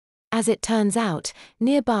As it turns out,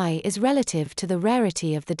 nearby is relative to the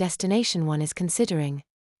rarity of the destination one is considering.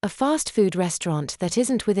 A fast food restaurant that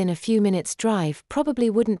isn't within a few minutes' drive probably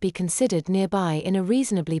wouldn't be considered nearby in a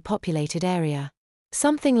reasonably populated area.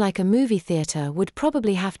 Something like a movie theater would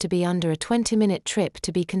probably have to be under a 20-minute trip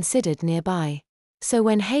to be considered nearby. So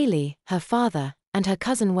when Haley, her father, and her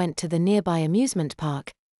cousin went to the nearby amusement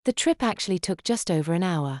park, the trip actually took just over an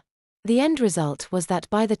hour. The end result was that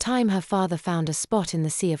by the time her father found a spot in the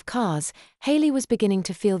sea of cars, Haley was beginning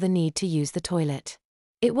to feel the need to use the toilet.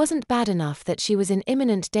 It wasn't bad enough that she was in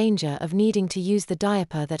imminent danger of needing to use the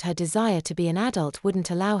diaper that her desire to be an adult wouldn't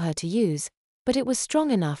allow her to use, but it was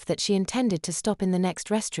strong enough that she intended to stop in the next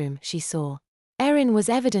restroom she saw. Erin was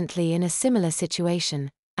evidently in a similar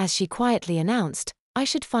situation, as she quietly announced, "I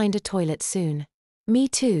should find a toilet soon." "Me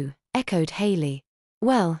too," echoed Haley.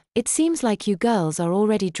 "Well, it seems like you girls are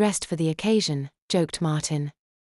already dressed for the occasion," joked Martin.